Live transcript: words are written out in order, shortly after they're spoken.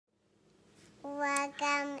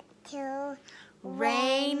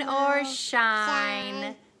Rain or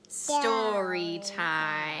shine, story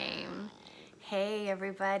time. Hey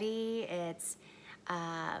everybody, it's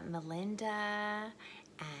Melinda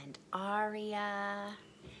and Aria,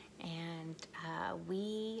 and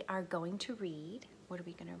we are going to read. What are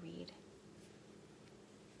we going to read?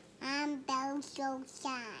 Rain or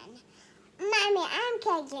shine. Mommy, I'm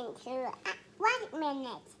taking through. 1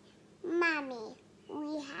 minute. Mommy,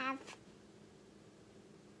 we have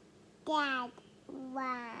Dad.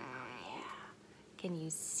 Why? Can you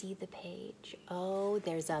see the page? Oh,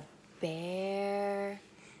 there's a bear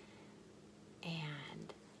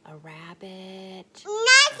and a rabbit.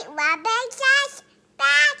 Not rabbit, just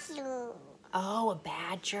badger. Oh, a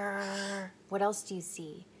badger. What else do you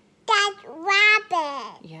see? That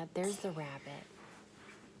rabbit. Yeah, there's the rabbit.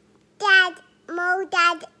 Dad,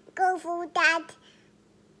 Dad, go for Dad.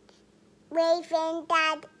 Raven,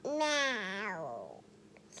 Dad, now.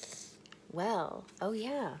 Well, oh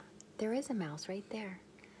yeah, there is a mouse right there.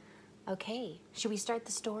 Okay, should we start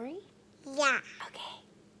the story? Yeah. Okay.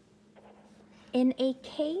 In a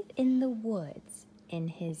cave in the woods, in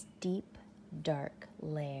his deep, dark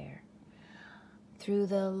lair, through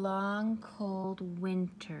the long, cold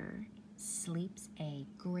winter, sleeps a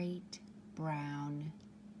great brown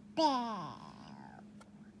Bear. Yeah,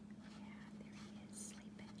 there he is,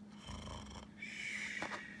 sleeping.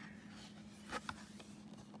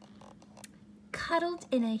 Cuddled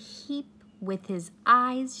in a heap with his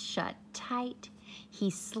eyes shut tight, he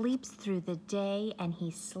sleeps through the day and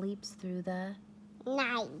he sleeps through the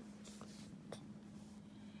Night.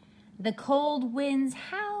 The cold winds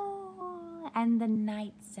howl and the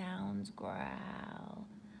night sounds growl,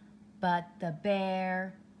 but the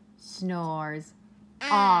bear snores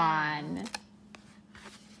on.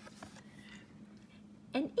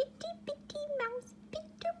 An itty-bitty mouse,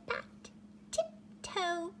 pitter-pat,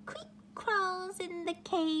 tiptoe, quick crawls in the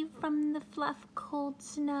cave from the fluff cold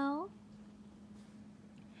snow.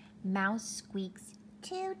 Mouse squeaks,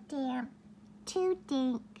 too damp, too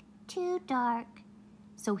dank, too dark.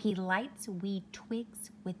 So he lights wee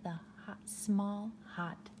twigs with a small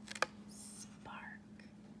hot spark.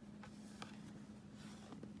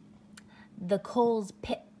 The coals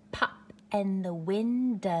pip-pop and the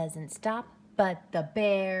wind doesn't stop, but the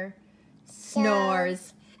bear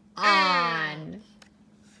snores on.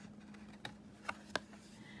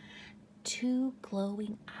 Two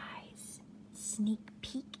glowing eyes sneak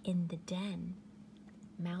peek in the den.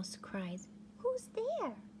 Mouse cries, "Who's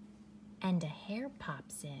there?" And a hare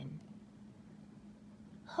pops in.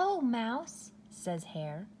 "Ho, Mouse," says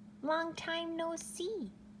Hare, "long time no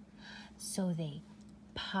see." So they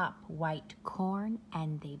pop white corn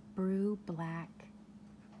and they brew black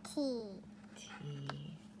Tea.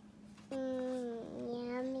 tea.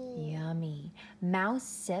 Yummy. Yummy. Mouse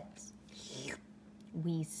sips,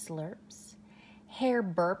 wee slurps. Hare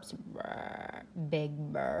burps, brr, big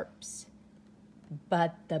burps.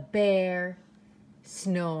 But the bear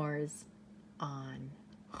snores on.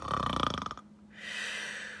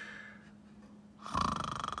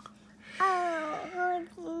 Oh,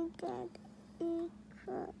 holding that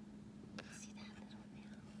equal. See that little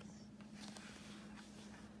mouse?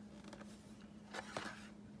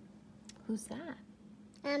 Who's that?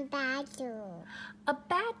 Badger. A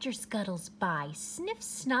badger scuttles by, sniffs,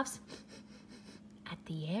 snuffs at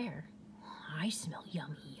the air. I smell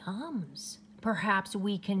yummy yums. Perhaps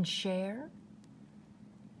we can share?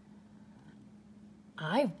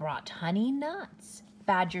 I've brought honey nuts,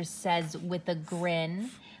 Badger says with a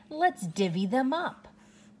grin. Let's divvy them up,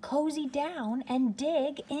 cozy down and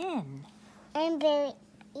dig in. And very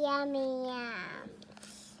yummy, yum.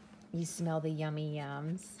 You smell the yummy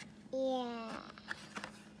yums. Yeah.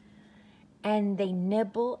 And they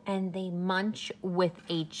nibble and they munch with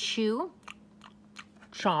a chew,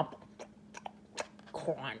 chomp,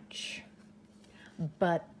 crunch.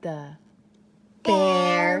 But the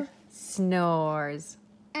bear snores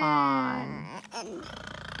on.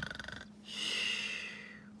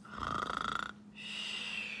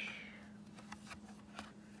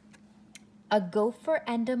 A gopher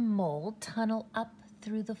and a mole tunnel up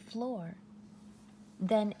through the floor.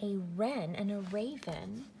 Then a wren and a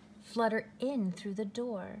raven flutter in through the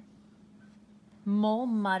door. Mole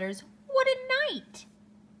mutters, "What a night!"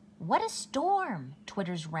 "What a storm!"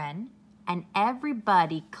 twitters wren, and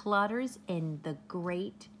everybody clutters in the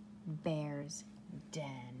great bear's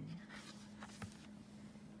den.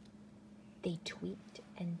 They tweet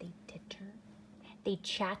and they titter, they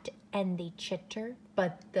chat and they chitter,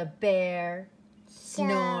 but the bear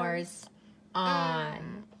snores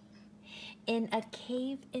on. In a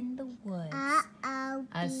cave in the woods, Uh-oh,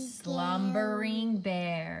 a slumbering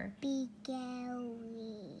bear. Be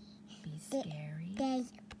scary. Be scary.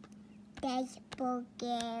 That's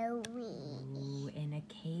scary. Ooh, in a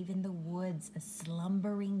cave in the woods, a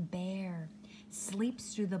slumbering bear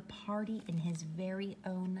sleeps through the party in his very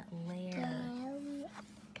own lair.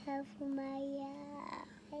 Cover my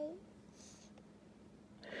eyes.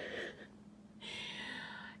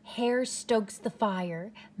 Hare stokes the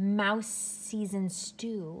fire, mouse seasons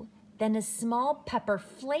stew, then a small pepper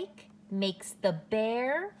flake makes the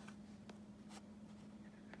bear.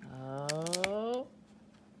 Oh.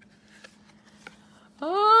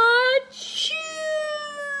 Achoo!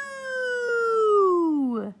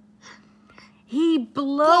 He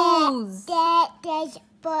blows. That's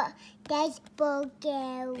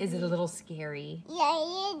scary. Is it a little scary? Yeah,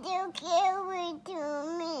 you do scary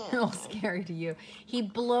to me. A little scary to you. He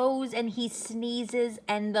blows and he sneezes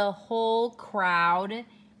and the whole crowd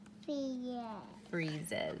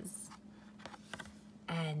freezes.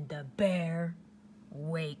 And the bear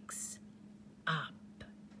wakes up.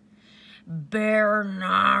 Bear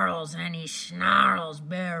gnarls and he snarls,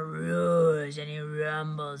 bear roars and he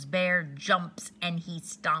rumbles, bear jumps and he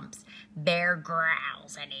stomps, bear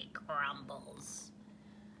growls and he grumbles.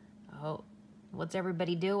 Oh, what's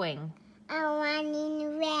everybody doing? I'm running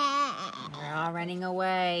away. They're all running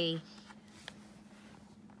away.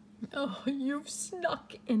 Oh, you've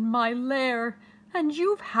snuck in my lair and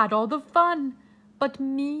you've had all the fun, but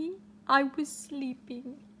me, I was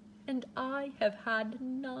sleeping and I have had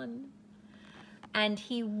none. And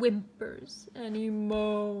he whimpers and he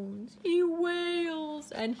moans, he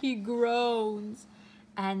wails and he groans,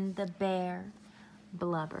 and the bear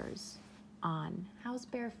blubbers on. How's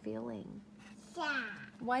Bear feeling? Sad.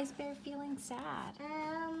 Why is Bear feeling sad?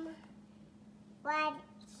 What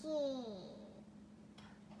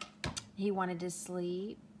He wanted to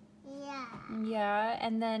sleep. Yeah. Yeah,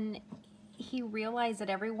 and then he realized that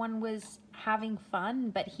everyone was having fun,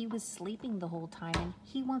 but he was sleeping the whole time, and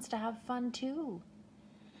he wants to have fun too.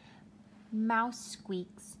 Mouse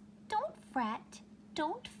squeaks, "Don't fret,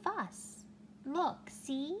 don't fuss. Look,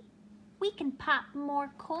 see? We can pop more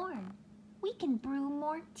corn. We can brew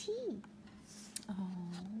more tea."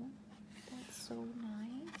 Oh, that's so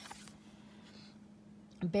nice.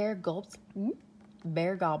 Bear gulps.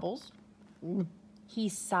 Bear gobbles. He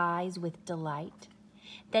sighs with delight.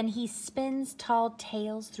 Then he spins tall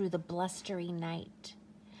tales through the blustery night.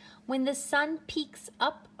 When the sun peeks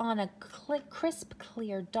up on a crisp,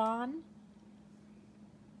 clear dawn,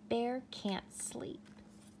 Bear can't sleep.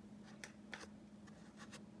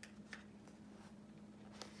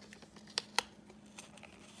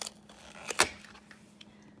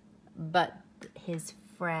 But his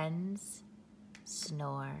friends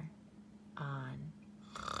snore on.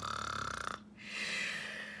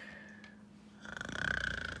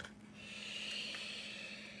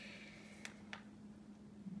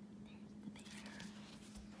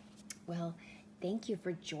 Well, thank you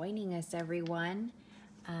for joining us, everyone.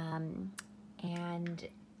 And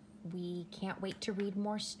we can't wait to read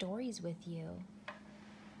more stories with you.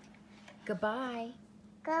 Goodbye.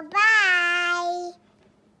 Goodbye.